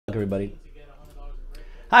Everybody.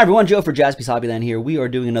 Hi everyone, Joe for Jaspys Hobbyland here. We are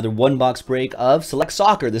doing another one box break of Select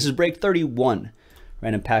Soccer. This is break 31.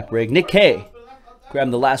 Random pack break. Nick K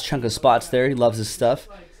grabbed the last chunk of spots there. He loves his stuff.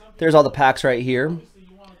 There's all the packs right here.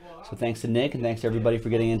 So thanks to Nick and thanks to everybody for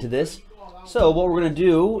getting into this. So what we're going to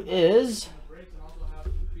do is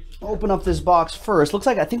open up this box first. Looks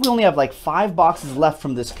like I think we only have like 5 boxes left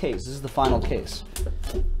from this case. This is the final case.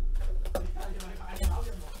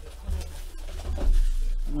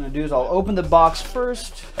 What I'm going to do is I'll open the box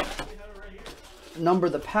first, number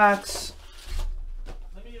the packs,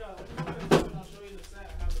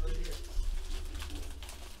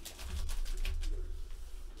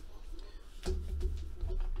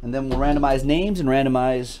 and then we'll randomize names and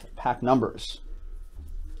randomize pack numbers.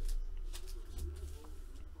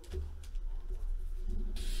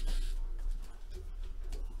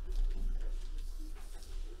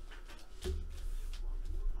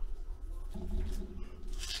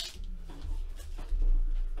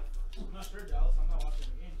 I'm not watching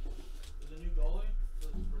the game. There's a new goalie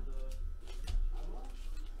for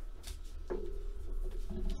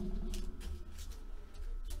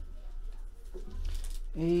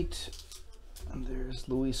the 8, and there's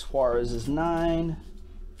Luis Suarez is 9,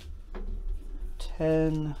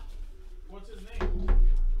 10, what's his name?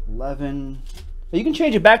 11. But you can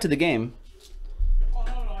change it back to the game. Oh,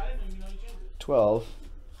 no, I didn't even know you changed it. 12.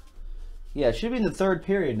 Yeah, it should be in the 3rd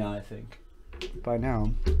period now, I think. By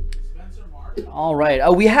now. All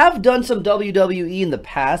right. We have done some WWE in the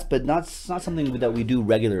past, but not something that we do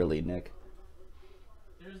regularly, Nick.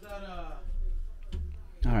 There's that,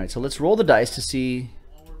 all right, so let's roll the dice to see.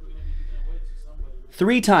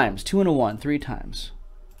 3 times. 2 and a 1. 3 times.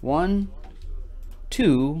 1,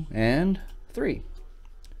 2, and 3.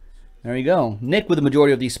 There you go. Nick with the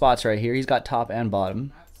majority of these spots right here. He's got top and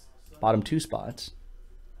bottom. Bottom 2 spots.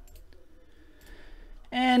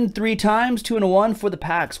 And 3 times. 2 and a 1 for the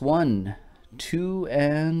packs. 1, 2,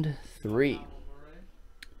 and 3.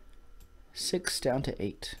 6 down to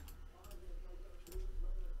 8.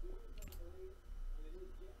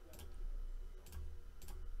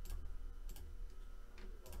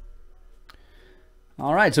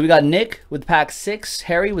 All right, so we got Nick with pack 6,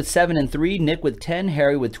 Harry with 7 and 3, Nick with 10,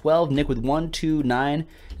 Harry with 12, Nick with 1, 2, 9,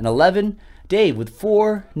 and 11, Dave with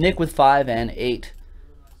 4, Nick with 5 and 8.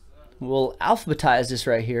 We'll alphabetize this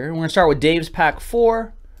right here. We're going to start with Dave's pack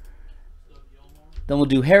 4. Then we'll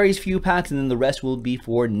do Harry's few packs, and then the rest will be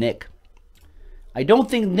for Nick. I don't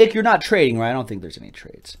think, Nick, you're not trading, right? I don't think there's any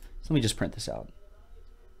trades. So let me just print this out.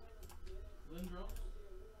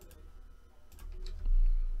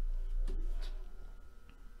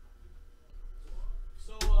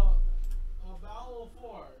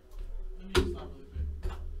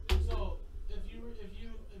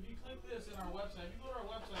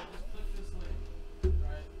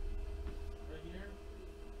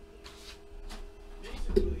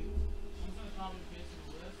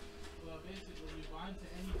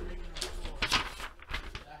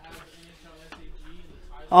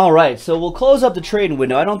 All right, so we'll close up the trading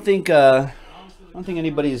window. I don't think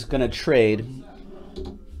anybody's gonna trade.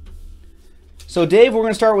 So Dave, we're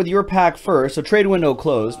gonna start with your pack first. So trade window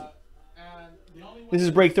closed. This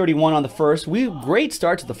is break 31 on the 1st. Great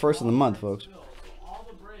start to the 1st of the month, folks.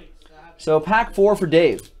 So pack 4 for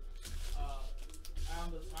Dave.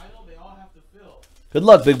 Good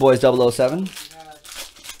luck, Big Boys 007.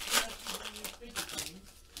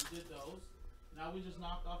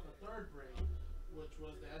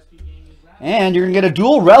 And you're going to get a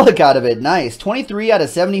dual relic out of it. Nice. 23 out of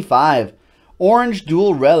 75. Orange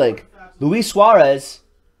dual relic. Luis Suarez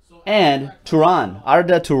and Turan.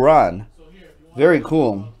 Arda Turan. Very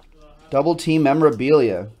cool. Double team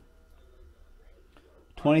memorabilia.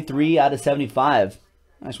 23 out of 75.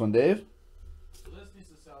 Nice one, Dave.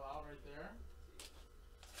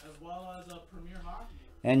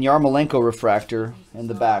 And Yarmolenko refractor in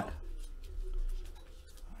the back.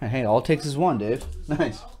 Hey, all it takes is one, Dave.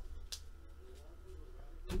 Nice.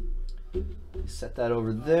 Set that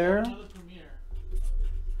over there. And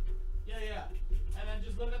then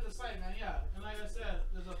just look at the site, man. Yeah. And like I said,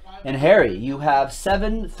 there's a 5. And Harry, you have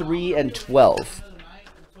 7, 3, and 12.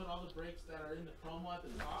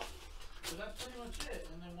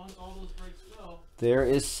 There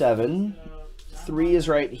is 7. 3 is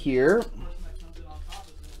right here.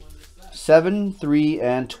 7, 3,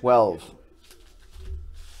 and 12.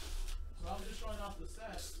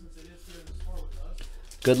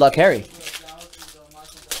 Good luck, Harry.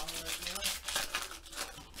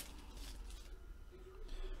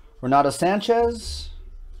 Renato Sanchez,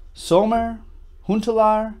 Sommer,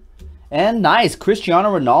 Huntelaar, and nice,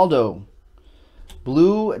 Cristiano Ronaldo.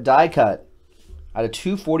 Blue die cut. out of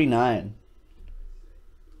 249.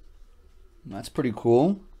 That's pretty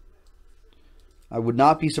cool. I would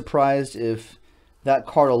not be surprised if that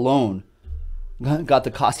card alone got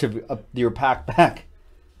the cost of your pack back.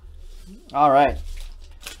 All right,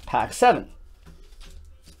 pack 7.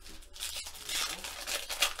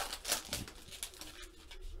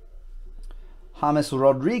 James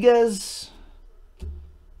Rodriguez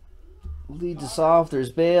leads us off.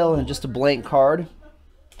 There's Bale and just a blank card.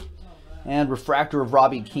 And refractor of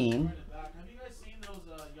Robbie Keane.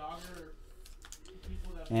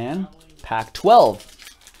 And pack 12.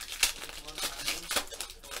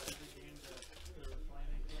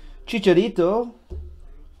 Chicharito.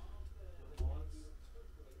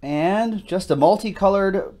 And just a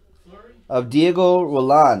multicolored of Diego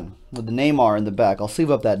Roland with the Neymar in the back. I'll sleeve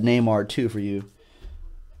up that Neymar too for you,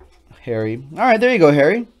 Harry. All right, there you go,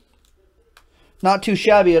 Harry. Not too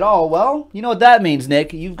shabby at all. Well, you know what that means,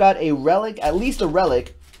 Nick. You've got a relic, at least a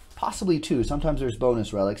relic, possibly 2. Sometimes there's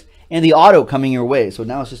bonus relics, and the auto coming your way. So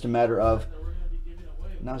now it's just a matter of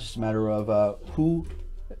who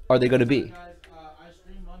are they going to be.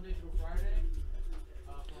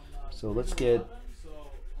 So let's get.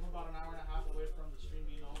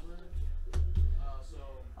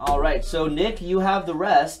 All right, so Nick, you have the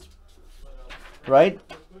rest, right?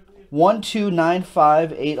 1, 2, 9,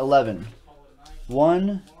 5, 8, 11.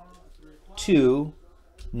 1, 2,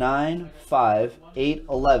 9, 5, 8,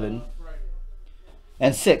 11,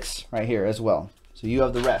 and 6 right here as well. So you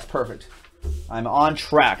have the rest. Perfect. I'm on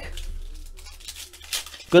track.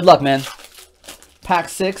 Good luck, man. Pack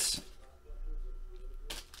 6.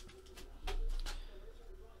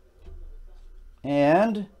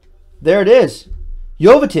 And there it is.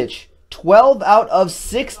 Jovetic, 12 out of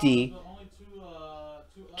 60.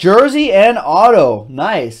 Jersey and auto.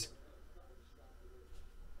 Nice.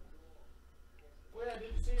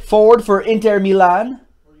 Forward for Inter Milan.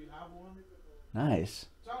 Nice.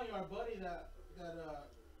 I'm telling you, our buddy that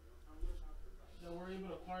we're able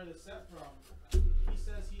to acquire the set from, he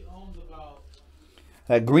says he owns about.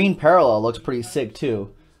 That green parallel looks pretty sick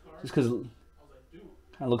too. Just because it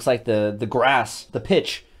kind of looks like the grass, the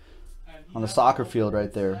pitch on the soccer field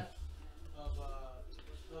right there.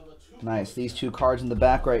 Nice. These 2 cards in the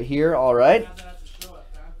back right here. All right.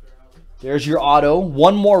 There's your auto.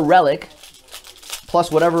 One more relic. Plus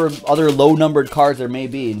whatever other low-numbered cards there may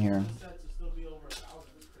be in here.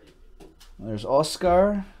 There's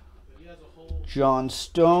Oscar. John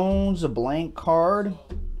Stones, a blank card.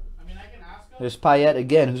 There's Payet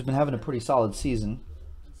again, who's been having a pretty solid season.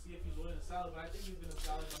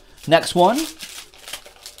 Next one.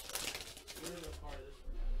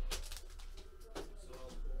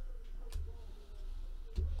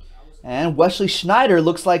 And Wesley Schneider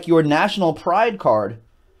looks like your National Pride card.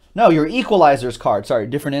 No, your Equalizers card. Sorry,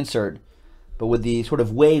 different insert. But with the sort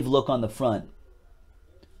of wave look on the front.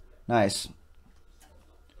 Nice.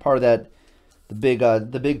 Part of that, the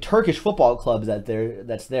big Turkish football club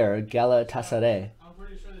that's there, Galatasaray. I'm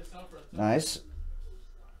pretty sure they sell for $1,000. Nice.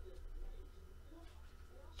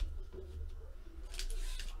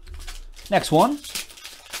 Next one.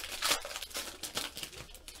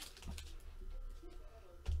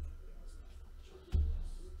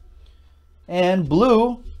 And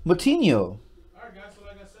blue, Moutinho. All right, guys. So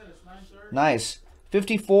like I said, it's 9:30. Nice.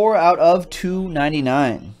 54 out of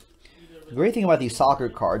 299. The great thing about these soccer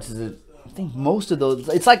cards is that I think most of those,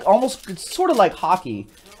 it's sort of like hockey,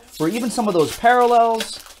 where even some of those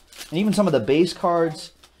parallels and even some of the base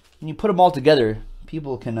cards, when you put them all together,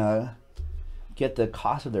 people can get the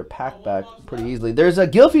cost of their pack back pretty easily. There's a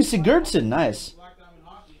Gylfi Sigurdsson. Nice.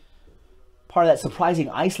 Part of that surprising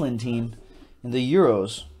Iceland team in the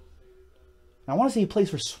Euros. I want to say he plays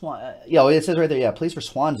for yeah, it says right there. Yeah, plays for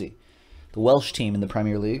Swansea, the Welsh team in the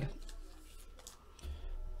Premier League.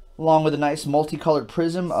 Along with a nice multicolored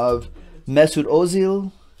prism of Mesut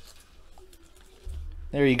Ozil.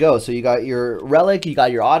 There you go. So you got your relic, you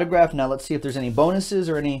got your autograph. Now let's see if there's any bonuses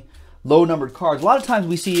or any low-numbered cards. A lot of times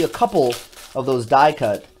we see a couple of those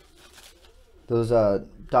die-cut,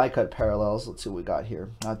 die-cut parallels. Let's see what we got here.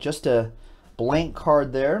 Just a blank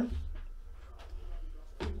card there.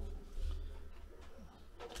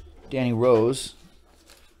 Danny Rose,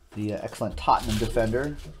 the excellent Tottenham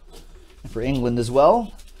defender, and for England as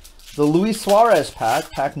well. The Luis Suarez pack,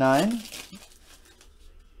 pack 9.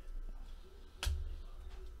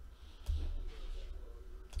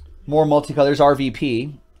 More multicolors,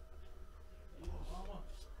 RVP.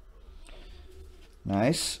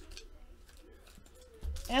 Nice.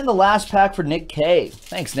 And the last pack for Nick K.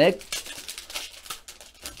 Thanks, Nick.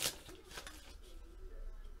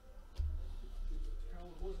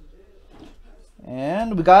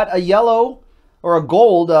 And we got a yellow or a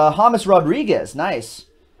gold, James Rodriguez. Nice.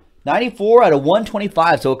 94 out of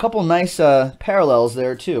 125. So a couple nice parallels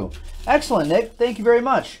there, too. Excellent, Nick. Thank you very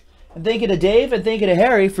much. And thank you to Dave and thank you to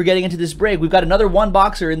Harry for getting into this break. We've got another one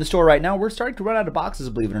boxer in the store right now. We're starting to run out of boxes,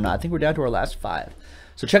 believe it or not. I think we're down to our last 5.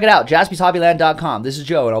 So check it out, jaspyshobbyland.com. This is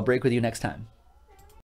Joe, and I'll break with you next time.